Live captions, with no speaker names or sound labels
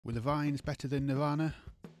Were the Vines better than Nirvana?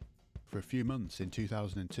 For a few months in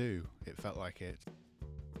 2002, it felt like it.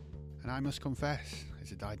 And I must confess,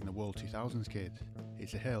 as a dyed-in-the-wool 2000s kid,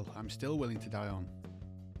 it's a hill I'm still willing to die on.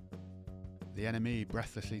 The NME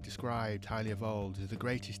breathlessly described Highly Evolved as the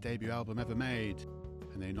greatest debut album ever made,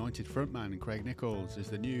 and the anointed frontman Craig Nicholls as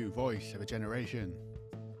the new voice of a generation.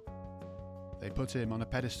 They put him on a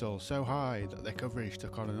pedestal so high that their coverage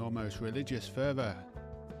took on an almost religious fervour,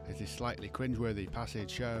 as this slightly cringeworthy passage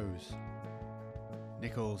shows.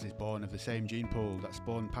 Nicholls is born of the same gene pool that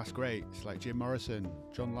spawned past greats like Jim Morrison,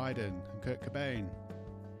 John Lydon and Kurt Cobain.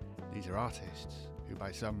 These are artists who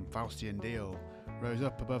by some Faustian deal rose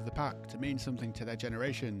up above the pack to mean something to their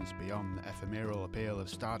generations beyond the ephemeral appeal of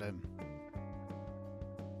stardom.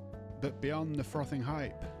 But beyond the frothing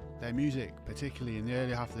hype, their music, particularly in the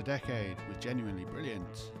early half of the decade, was genuinely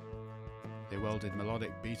brilliant. They welded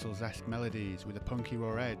melodic Beatles-esque melodies with a punky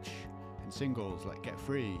raw edge, and singles like Get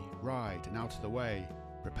Free, Ride and Out of the Way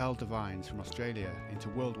propelled the Vines from Australia into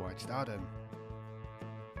worldwide stardom.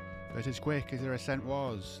 But as quick as their ascent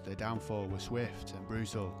was, their downfall was swift and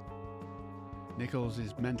brutal.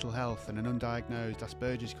 Nicholls' mental health and an undiagnosed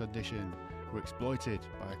Asperger's condition were exploited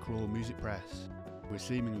by a cruel music press, who were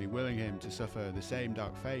seemingly willing him to suffer the same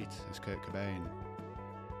dark fate as Kurt Cobain.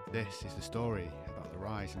 This is the story about the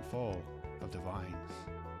rise and fall of the Vines.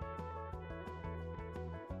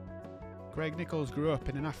 Craig Nicholls grew up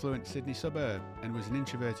in an affluent Sydney suburb and was an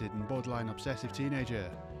introverted and borderline obsessive teenager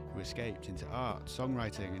who escaped into art,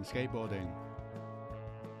 songwriting and skateboarding.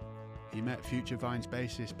 He met future Vines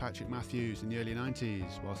bassist Patrick Matthews in the early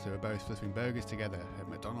 90s whilst they were both flipping burgers together at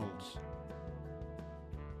McDonald's.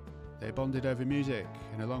 They bonded over music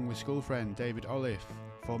and along with school friend David Olive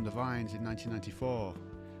formed the Vines in 1994,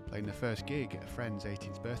 playing their first gig at a friend's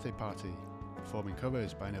 18th birthday party, performing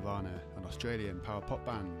covers by Nirvana and Australian power pop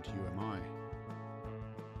band UMI.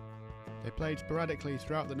 They played sporadically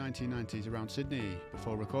throughout the 1990s around Sydney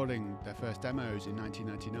before recording their first demos in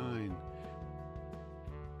 1999.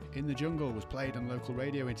 In the Jungle was played on local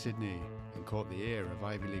radio in Sydney and caught the ear of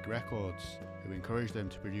Ivy League Records, who encouraged them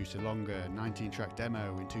to produce a longer 19-track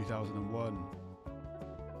demo in 2001.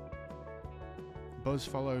 Buzz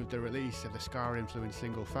followed the release of the ska-influenced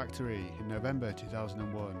single Factory in November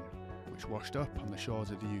 2001, which washed up on the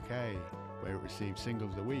shores of the UK, where it received Single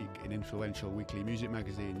of the Week in influential weekly music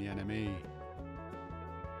magazine The NME.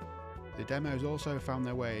 The demos also found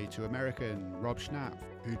their way to American Rob Schnapp,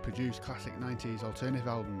 who'd produced classic 90s alternative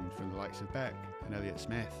albums from the likes of Beck and Elliott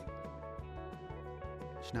Smith.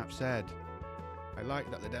 Schnapp said, "I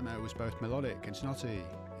liked that the demo was both melodic and snotty,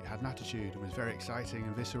 it had an attitude and was very exciting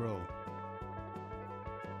and visceral."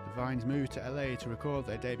 The Vines moved to LA to record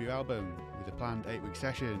their debut album, with a planned 8-week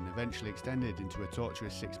session eventually extended into a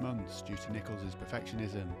torturous 6 months due to Nicholls'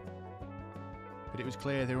 perfectionism. But it was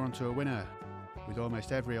clear they were onto a winner, with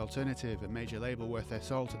almost every alternative and major label worth their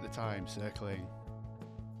salt at the time circling.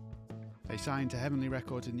 They signed to Heavenly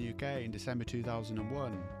Records in the UK in December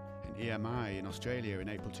 2001 and EMI in Australia in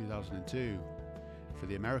April 2002. For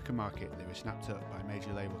the American market, they were snapped up by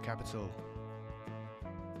major label Capitol.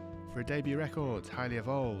 For a debut record, Highly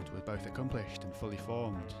Evolved was both accomplished and fully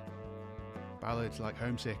formed. Ballads like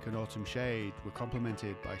Homesick and Autumn Shade were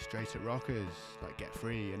complemented by straight-up rockers like Get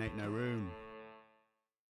Free and Ain't No Room.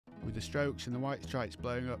 With the Strokes and the White Stripes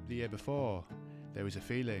blowing up the year before, there was a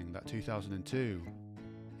feeling that 2002,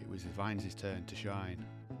 it was the Vines' turn to shine.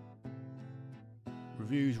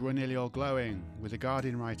 Reviews were nearly all glowing, with The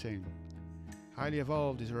Guardian writing, "Highly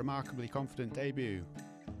Evolved is a remarkably confident debut.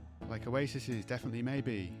 Like Oasis's Definitely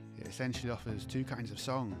Maybe, it essentially offers two kinds of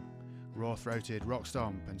song, raw-throated rock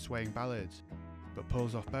stomp and swaying ballads, but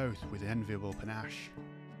pulls off both with enviable panache."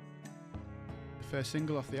 The first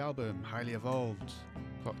single off the album, Highly Evolved,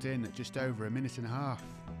 clocked in at just over a minute and a half.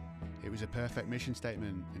 It was a perfect mission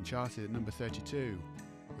statement and charted at number 32,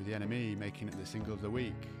 with the NME making it the single of the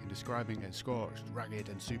week and describing it as scorched, ragged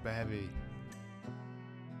and super heavy.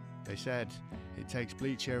 They said, "It takes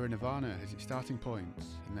Bleacher and Nirvana as its starting point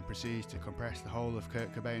and then proceeds to compress the whole of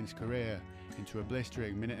Kurt Cobain's career into a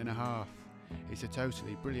blistering minute and a half. It's a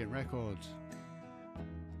totally brilliant record."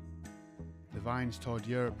 The Vines toured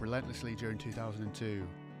Europe relentlessly during 2002,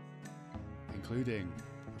 including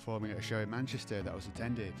performing at a show in Manchester that was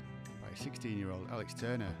attended by 16-year-old Alex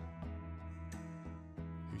Turner,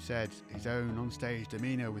 who said his own onstage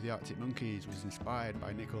demeanour with the Arctic Monkeys was inspired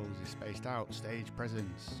by Nicholls' spaced-out stage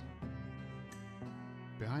presence.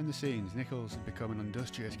 Behind the scenes, Nicholls had become an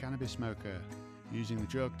industrious cannabis smoker, using the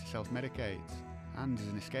drug to self-medicate and as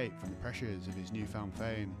an escape from the pressures of his newfound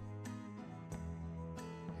fame.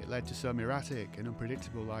 It led to some erratic and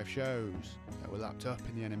unpredictable live shows that were lapped up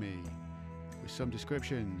in the NME, with some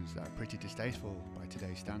descriptions that are pretty distasteful by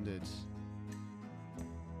today's standards.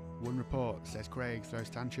 One report says Craig throws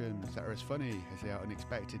tantrums that are as funny as they are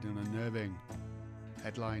unexpected and unnerving.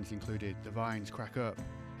 Headlines included "The Vines Crack Up"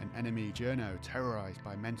 and "Enemy Journo Terrorised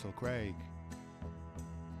by Mental Craig."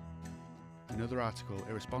 Another article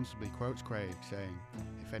irresponsibly quotes Craig saying,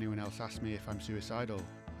 "If anyone else asks me if I'm suicidal,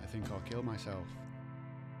 I think I'll kill myself."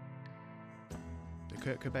 The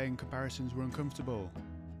Kurt Cobain comparisons were uncomfortable,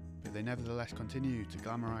 but they nevertheless continued to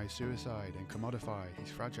glamorise suicide and commodify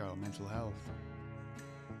his fragile mental health.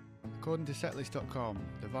 According to setlist.com,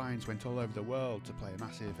 the Vines went all over the world to play a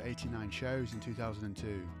massive 89 shows in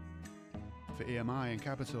 2002. For EMI and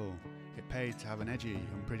Capitol, it paid to have an edgy,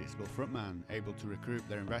 unpredictable frontman able to recoup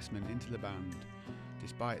their investment into the band,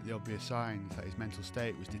 despite the obvious signs that his mental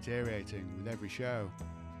state was deteriorating with every show.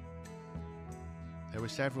 There were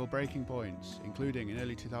several breaking points, including in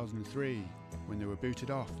early 2003, when they were booted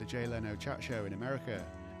off the Jay Leno chat show in America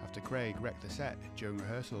after Craig wrecked the set during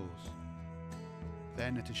rehearsals.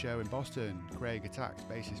 Then at a show in Boston, Craig attacked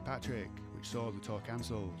bassist Patrick, which saw the tour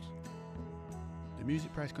cancelled. The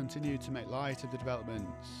music press continued to make light of the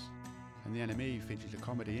developments, and the NME featured a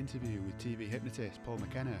comedy interview with TV hypnotist Paul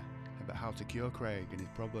McKenna about how to cure Craig and his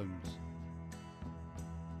problems.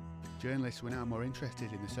 Journalists were now more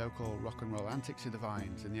interested in the so-called rock and roll antics of the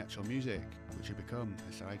Vines than the actual music, which had become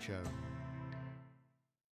a sideshow.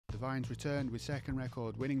 The Vines returned with second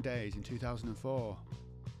record Winning Days in 2004.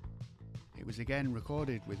 It was again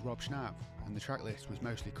recorded with Rob Schnapp, and the tracklist was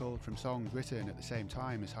mostly culled from songs written at the same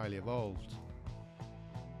time as Highly Evolved.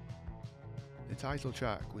 The title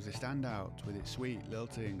track was a standout with its sweet,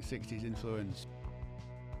 lilting 60s influence.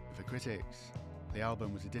 For critics, the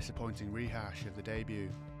album was a disappointing rehash of the debut.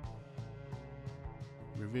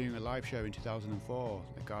 Reviewing a live show in 2004,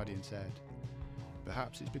 The Guardian said,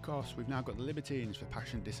 "Perhaps it's because we've now got the Libertines for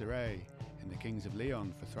passionate disarray and the Kings of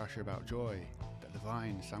Leon for Thrasher About Joy, that the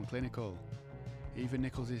Vines sound clinical. Even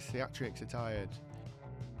Nicholls' theatrics are tired.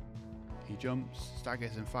 He jumps,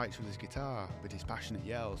 staggers and fights with his guitar, but his passionate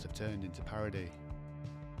yells have turned into parody.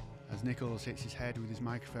 As Nicholls hits his head with his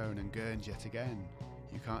microphone and gurns yet again,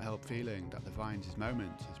 you can't help feeling that the Vines'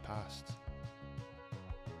 moment is past."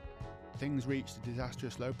 Things reached a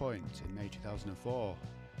disastrous low point in May 2004,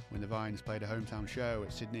 when the Vines played a hometown show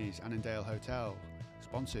at Sydney's Annandale Hotel,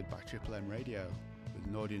 sponsored by Triple M Radio, with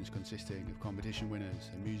an audience consisting of competition winners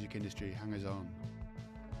and music industry hangers-on.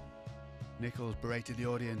 Nicholls berated the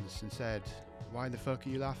audience and said, "Why the fuck are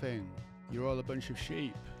you laughing? You're all a bunch of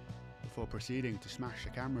sheep," before proceeding to smash the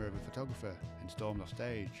camera of a photographer and stormed off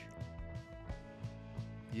stage.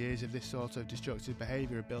 Years of this sort of destructive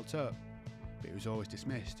behaviour had built up, but it was always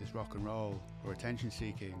dismissed as rock and roll or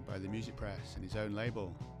attention-seeking by the music press and his own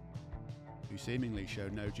label, who seemingly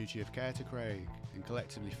showed no duty of care to Craig and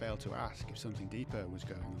collectively failed to ask if something deeper was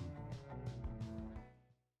going on.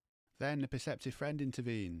 Then a perceptive friend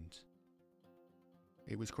intervened.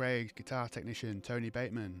 It was Craig's guitar technician Tony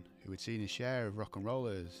Bateman, who had seen his share of rock and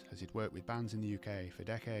rollers as he'd worked with bands in the UK for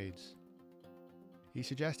decades. He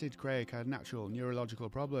suggested Craig had a natural neurological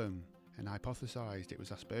problem and hypothesised it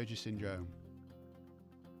was Asperger's syndrome.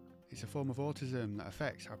 It's a form of autism that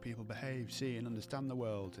affects how people behave, see and understand the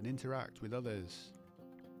world and interact with others.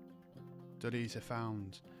 Studies have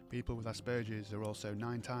found people with Asperger's are also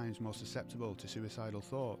 9 times more susceptible to suicidal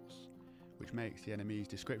thoughts, which makes the NME's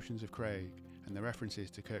descriptions of Craig and the references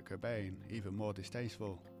to Kurt Cobain even more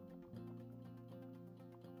distasteful.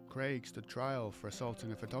 Craig stood trial for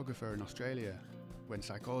assaulting a photographer in Australia when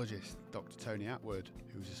psychologist Dr. Tony Atwood,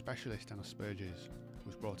 who was a specialist on Asperger's,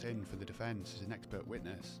 was brought in for the defence as an expert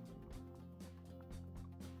witness.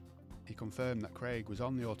 He confirmed that Craig was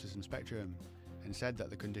on the autism spectrum and said that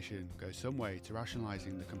the condition goes some way to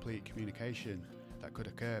rationalising the complete communication that could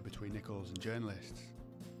occur between Nicholls and journalists.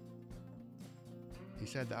 He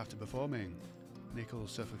said that after performing,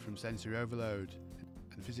 Nicholls suffered from sensory overload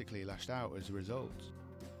and physically lashed out as a result.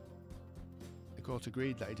 The court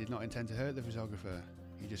agreed that he did not intend to hurt the photographer,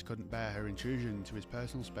 he just couldn't bear her intrusion into his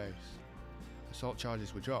personal space. Assault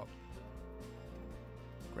charges were dropped.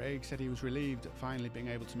 Craig said he was relieved at finally being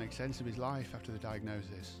able to make sense of his life after the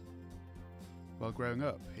diagnosis. While growing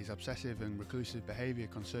up, his obsessive and reclusive behaviour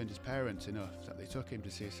concerned his parents enough that they took him to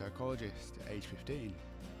see a psychologist at age 15,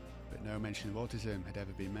 but no mention of autism had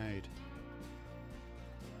ever been made.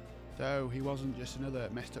 Though he wasn't just another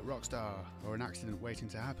messed up rock star or an accident waiting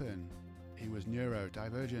to happen, he was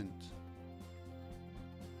neurodivergent.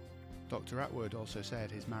 Dr. Atwood also said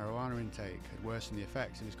his marijuana intake had worsened the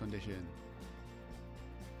effects of his condition,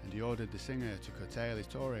 and he ordered the singer to curtail his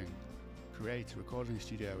touring, create a recording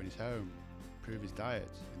studio in his home, improve his diet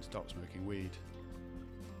and stop smoking weed.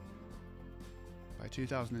 By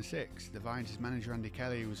 2006, The Vines' manager Andy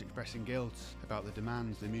Kelly was expressing guilt about the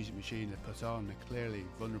demands the music machine had put on a clearly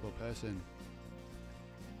vulnerable person.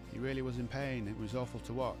 He really was in pain, it was awful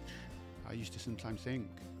to watch. I used to sometimes think,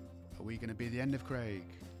 are we going to be the end of Craig?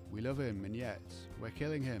 We love him and yet, we're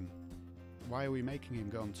killing him. Why are we making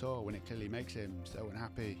him go on tour when it clearly makes him so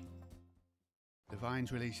unhappy? The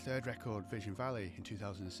Vines released third record Vision Valley in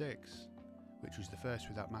 2006, which was the first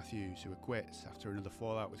without Matthews, who had quit after another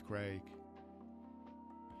fallout with Craig.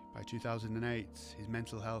 By 2008, his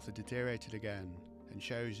mental health had deteriorated again, and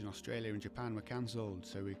shows in Australia and Japan were cancelled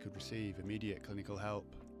so he could receive immediate clinical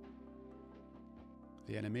help.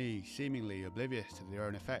 The NME, seemingly oblivious to their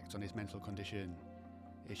own effect on his mental condition,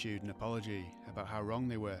 issued an apology about how wrong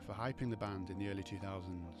they were for hyping the band in the early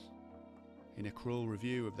 2000s. In a cruel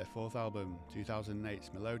review of their fourth album,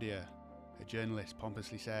 2008's Melodia, a journalist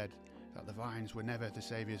pompously said that the Vines were never the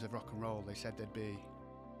saviours of rock and roll they said they'd be.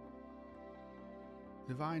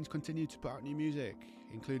 The Vines continued to put out new music,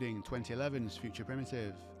 including 2011's Future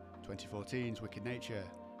Primitive, 2014's Wicked Nature,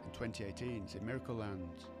 and 2018's In Miracle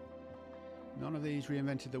Land. None of these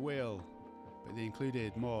reinvented the wheel, but they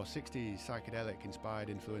included more 60s psychedelic-inspired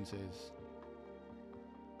influences.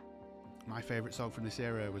 My favourite song from this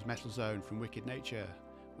era was Metal Zone from Wicked Nature,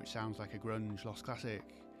 which sounds like a grunge lost classic,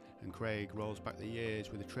 and Craig rolls back the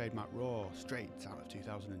years with a trademark roar straight out of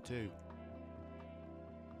 2002.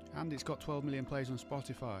 And it's got 12 million plays on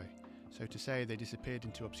Spotify, so to say they disappeared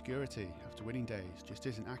into obscurity after Winning Days just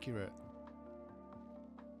isn't accurate.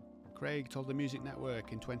 Craig told the Music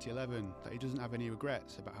Network in 2011 that he doesn't have any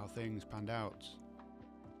regrets about how things panned out.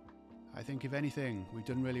 I think if anything, we've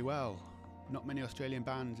done really well. Not many Australian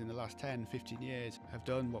bands in the last 10-15 years have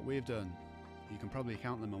done what we've done. You can probably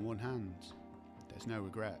count them on one hand. There's no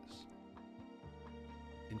regrets.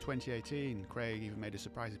 In 2018, Craig even made a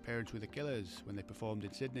surprise appearance with the Killers when they performed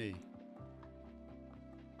in Sydney.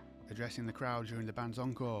 Addressing the crowd during the band's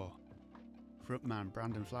encore, frontman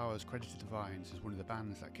Brandon Flowers credited the Vines as one of the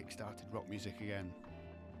bands that kick-started rock music again.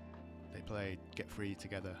 They played Get Free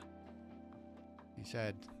together. He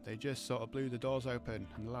said, they just sort of blew the doors open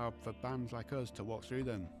and allowed for bands like us to walk through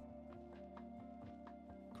them.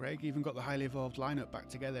 Craig even got the highly evolved lineup back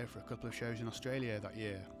together for a couple of shows in Australia that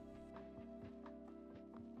year.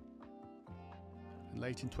 And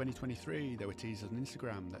late in 2023, there were teasers on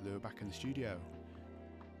Instagram that they were back in the studio.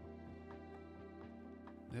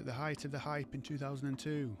 And at the height of the hype in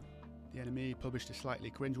 2002, the NME published a slightly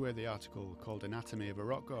cringeworthy article called Anatomy of a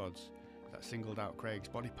Rock God that singled out Craig's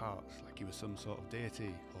body parts like he was some sort of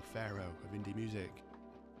deity or pharaoh of indie music.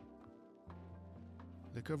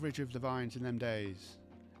 The coverage of the Vines in them days,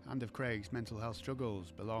 and of Craig's mental health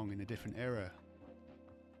struggles, belong in a different era.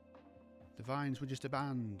 The Vines were just a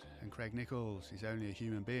band, and Craig Nicholls is only a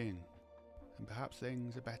human being, and perhaps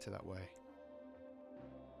things are better that way.